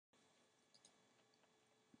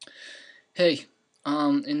Hey,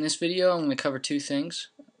 in this video I'm going to cover two things.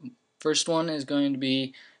 First one is going to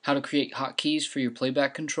be how to create hotkeys for your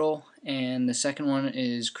playback control, and the second one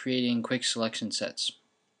is creating quick selection sets.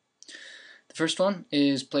 The first one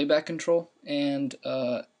is playback control, and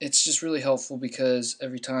it's just really helpful because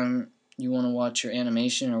every time you want to watch your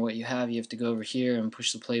animation or what you have to go over here and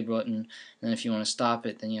push the play button, and then if you want to stop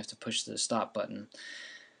it, then you have to push the stop button.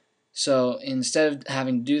 So instead of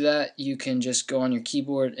having to do that, you can just go on your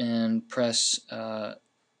keyboard and press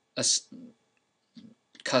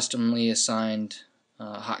customly assigned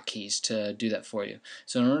hotkeys to do that for you.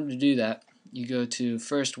 So in order to do that, you go to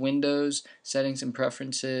first Windows, Settings and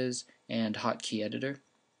Preferences, and Hotkey Editor.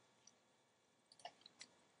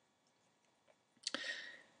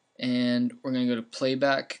 And we're going to go to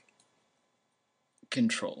Playback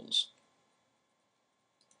Controls.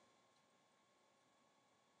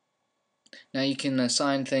 Now you can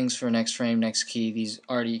assign things for next frame, next key. These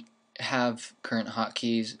already have current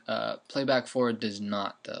hotkeys. Playback forward does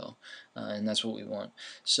not, though, and that's what we want.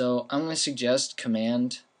 So I'm going to suggest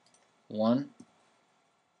Command 1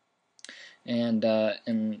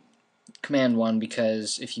 and Command 1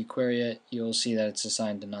 because if you query it, you'll see that it's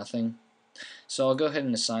assigned to nothing. So I'll go ahead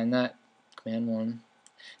and assign that Command 1,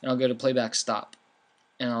 and I'll go to Playback Stop,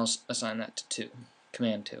 and I'll assign that to 2,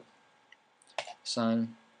 Command 2.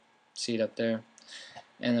 Assign. See it up there,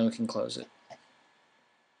 and then we can close it.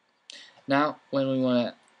 Now when we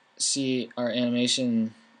want to see our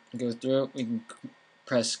animation go through, we can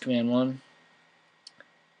press Command 1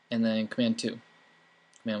 and then Command 2.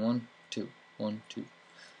 Command 1, 2, 1, 2.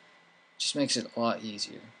 Just makes it a lot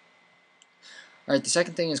easier. Alright, the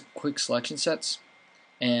second thing is quick selection sets.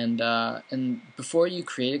 And before you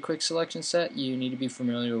create a quick selection set, you need to be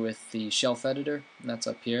familiar with the shelf editor, and that's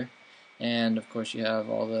up here. And of course you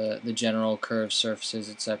have all the general curves, surfaces,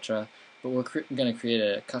 etc. But we're going to create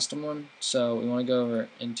a custom one, so we want to go over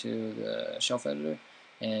into the shelf editor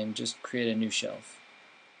and just create a new shelf.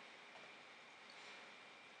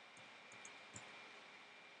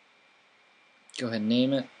 Go ahead and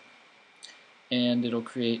name it, and it'll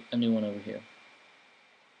create a new one over here.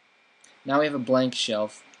 Now we have a blank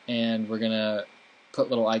shelf, and we're going to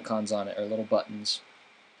put little icons on it, or little buttons.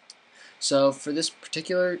 So for this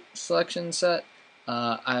particular selection set,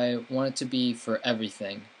 I want it to be for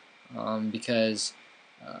everything, because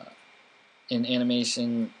in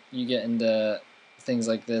animation you get into things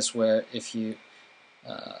like this where if you'll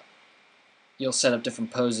set up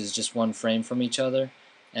different poses just one frame from each other,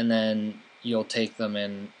 and then you'll take them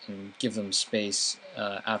and give them space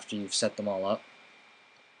after you've set them all up.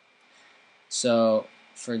 So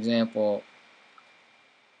for example,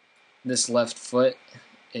 this left foot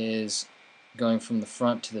is going from the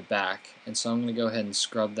front to the back, and so I'm going to go ahead and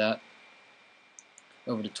scrub that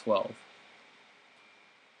over to 12.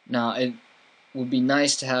 Now it would be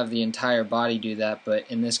nice to have the entire body do that, but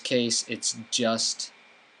in this case it's just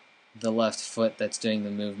the left foot that's doing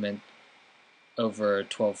the movement over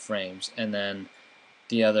 12 frames, and then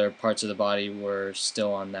the other parts of the body were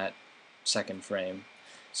still on that second frame.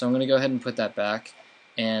 So I'm going to go ahead and put that back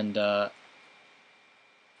and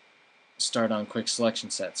start on quick selection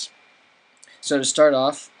sets. So to start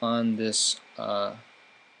off on this,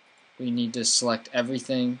 we need to select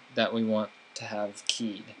everything that we want to have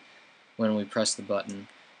keyed when we press the button.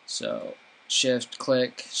 So shift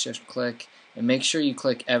click, and make sure you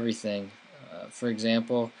click everything. For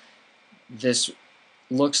example, this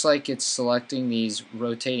looks like it's selecting these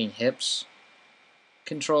rotating hips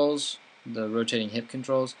controls, the rotating hip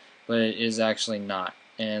controls, but it is actually not.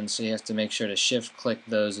 And so you have to make sure to shift click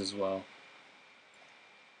those as well.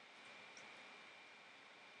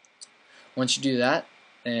 Once you do that,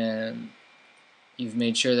 and you've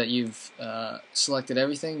made sure that you've selected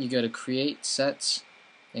everything, you go to Create Sets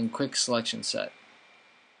and Quick Selection Set.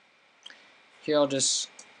 Here I'll just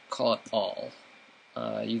call it All.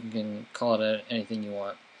 You can call it anything you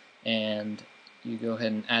want, and you go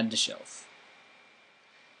ahead and add to shelf.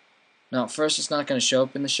 Now at first it's not going to show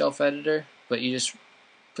up in the shelf editor, but you just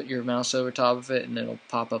put your mouse over top of it and it'll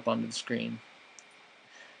pop up onto the screen.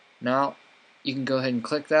 Now you can go ahead and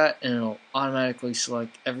click that, and it'll automatically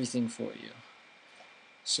select everything for you.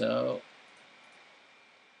 So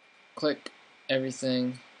click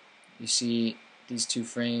everything. You see these 2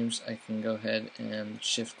 frames. I can go ahead and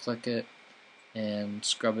shift click it and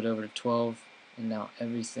scrub it over to 12, and now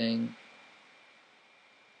everything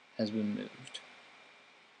has been moved.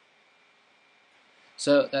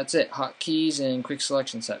 So that's it, hotkeys and quick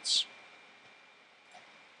selection sets.